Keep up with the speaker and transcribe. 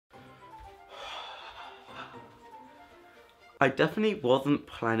I definitely wasn't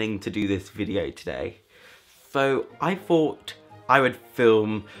planning to do this video today, so I thought I would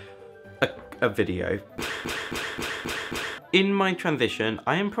film a video. In my transition,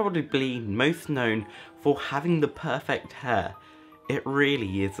 I am probably most known for having the perfect hair. It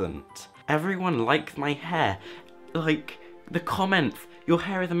really isn't. Everyone likes my hair. Like, the comments, your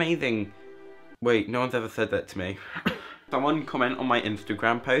hair is amazing. Wait, no one's ever said that to me. Someone comment on my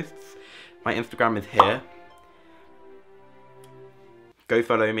Instagram posts. My Instagram is here. Go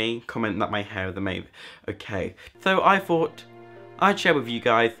follow me, comment that my hair is amazing. Okay, so I thought I'd share with you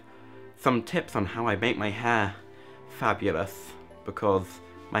guys some tips on how I make my hair fabulous, because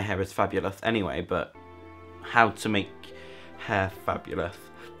my hair is fabulous anyway, but how to make hair fabulous.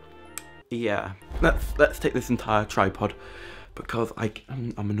 Yeah, let's take this entire tripod, because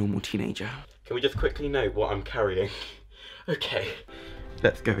I'm a normal teenager. Can we just quickly know what I'm carrying? Okay,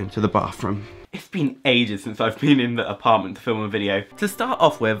 let's go into the bathroom. It's been ages since I've been in the apartment to film a video. To start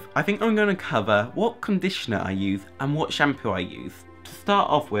off with, I think I'm going to cover what conditioner I use and what shampoo I use. To start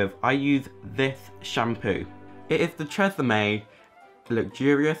off with, I use this shampoo. It is the Transgender MtF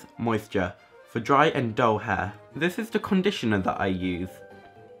Luxurious Moisture for dry and dull hair. This is the conditioner that I use.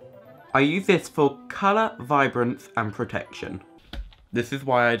 I use this for colour, vibrance and protection. This is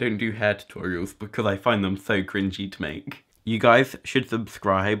why I don't do hair tutorials, because I find them so cringy to make. You guys should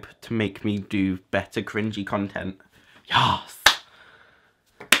subscribe to make me do better cringy content. Yes!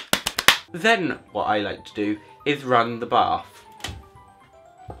 Then what I like to do is run the bath.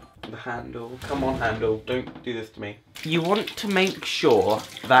 The handle, come on handle, don't do this to me. You want to make sure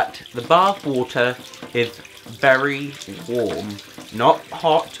that the bath water is very warm. Not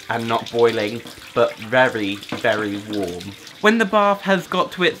hot and not boiling, but very, very warm. When the bath has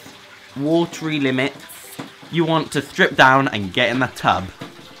got to its watery limits, you want to strip down and get in the tub.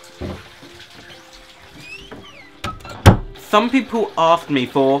 Some people ask me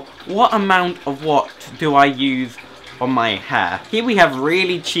for what amount of what do I use on my hair. Here we have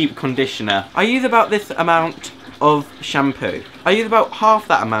really cheap conditioner. I use about this amount of shampoo. I use about half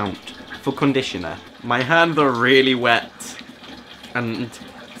that amount for conditioner. My hands are really wet and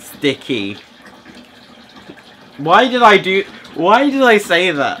sticky. Why did I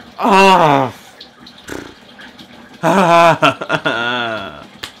say that? Ah. I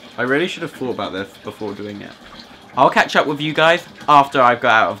really should have thought about this before doing it. I'll catch up with you guys after I've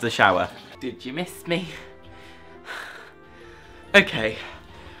got out of the shower. Did you miss me? Okay.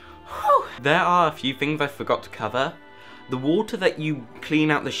 Whew. There are a few things I forgot to cover. The water that you clean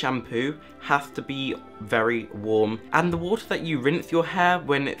out the shampoo has to be very warm, and the water that you rinse your hair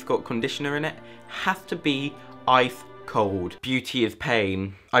when it's got conditioner in it has to be ice cold. Beauty is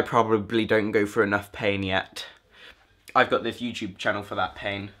pain. I probably don't go through enough pain yet. I've got this YouTube channel for that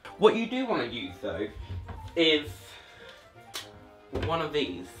pain. What you do want to use though is one of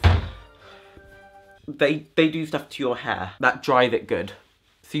these. They do stuff to your hair that dries it good.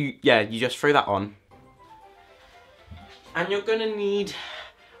 So you just throw that on. And you're gonna need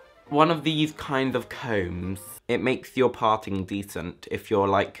one of these kinds of combs. It makes your parting decent if you're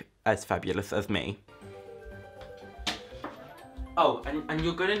like as fabulous as me. Oh, and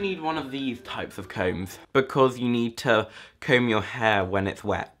you're gonna need one of these types of combs because you need to comb your hair when it's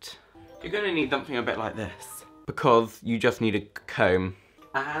wet. You're gonna need something a bit like this because you just need a comb.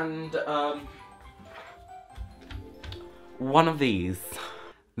 And one of these.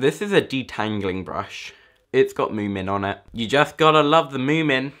 This is a detangling brush. It's got Moomin on it. You just gotta love the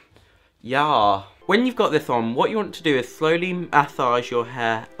Moomin. Yeah. When you've got this on, what you want to do is slowly massage your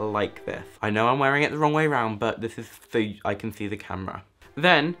hair like this. I know I'm wearing it the wrong way around, but this is so I can see the camera.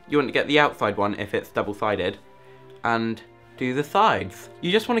 Then, you want to get the outside one if it's double-sided, and do the sides.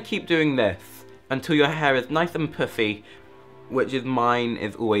 You just want to keep doing this until your hair is nice and puffy, which is mine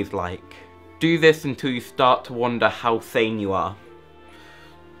is always like. Do this until you start to wonder how sane you are.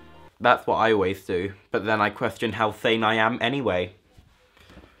 That's what I always do, but then I question how sane I am anyway.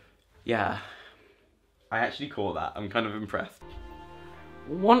 Yeah. I actually caught that. I'm kind of impressed.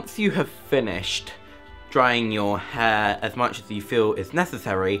 Once you have finished drying your hair as much as you feel is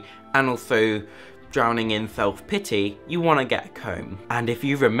necessary, and also drowning in self-pity, you want to get a comb. And if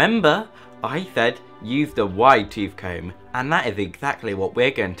you remember, I said use the wide tooth comb, and that is exactly what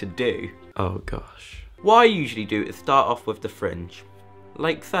we're going to do. Oh gosh. What I usually do is start off with the fringe,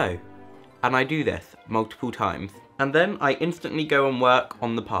 like so. And I do this multiple times. And then I instantly go and work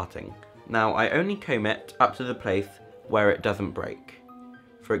on the parting. Now, I only comb it up to the place where it doesn't break.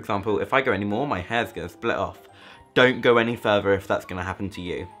 For example, if I go any more, my hair's gonna split off. Don't go any further if that's gonna happen to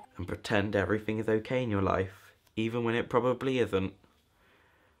you. And pretend everything is okay in your life, even when it probably isn't.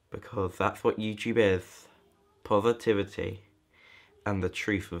 Because that's what YouTube is. Positivity. and the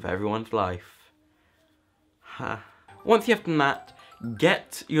truth of everyone's life. Once you have done that,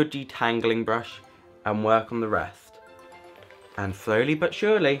 get your detangling brush and work on the rest. And slowly but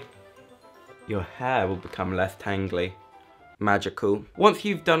surely, your hair will become less tangly. Magical. Once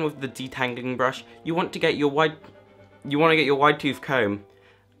you've done with the detangling brush, you want to get your wide tooth comb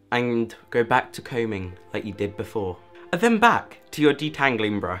and go back to combing like you did before. And then back to your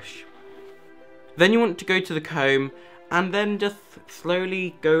detangling brush. Then you want to go to the comb and then just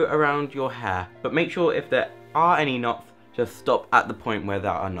slowly go around your hair. But make sure if there are any knots, just stop at the point where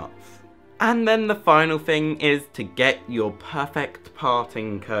there are knots. And then the final thing is to get your perfect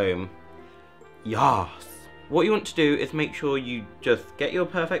parting comb. Yes! What you want to do is make sure you just get your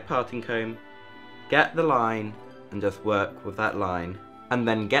perfect parting comb, get the line, and just work with that line. And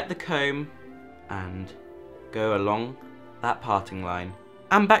then get the comb and go along that parting line.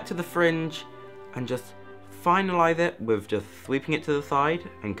 And back to the fringe and just finalize it with just sweeping it to the side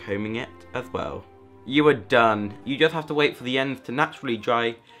and combing it as well. You are done. You just have to wait for the ends to naturally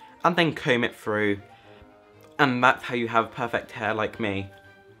dry and then comb it through. And that's how you have perfect hair like me.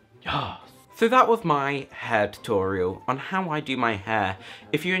 Yes. So that was my hair tutorial on how I do my hair.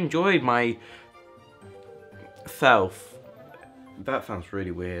 If you enjoyed my that sounds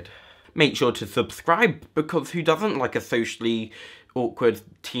really weird. Make sure to subscribe, because who doesn't like a socially awkward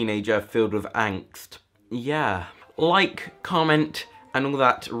teenager filled with angst? Yeah. Like, comment, and all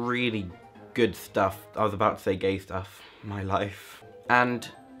that really good stuff. I was about to say gay stuff. My life. And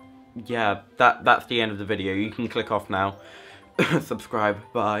yeah, that's the end of the video. You can click off now. Subscribe.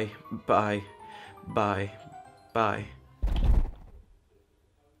 Bye. Bye. Bye. Bye.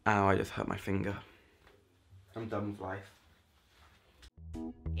 Ow, I just hurt my finger. I'm done with life.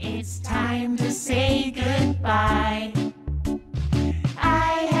 It's time to say goodbye.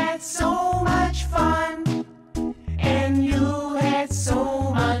 I had so much fun, and you had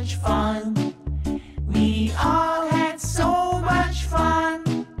so much fun. We are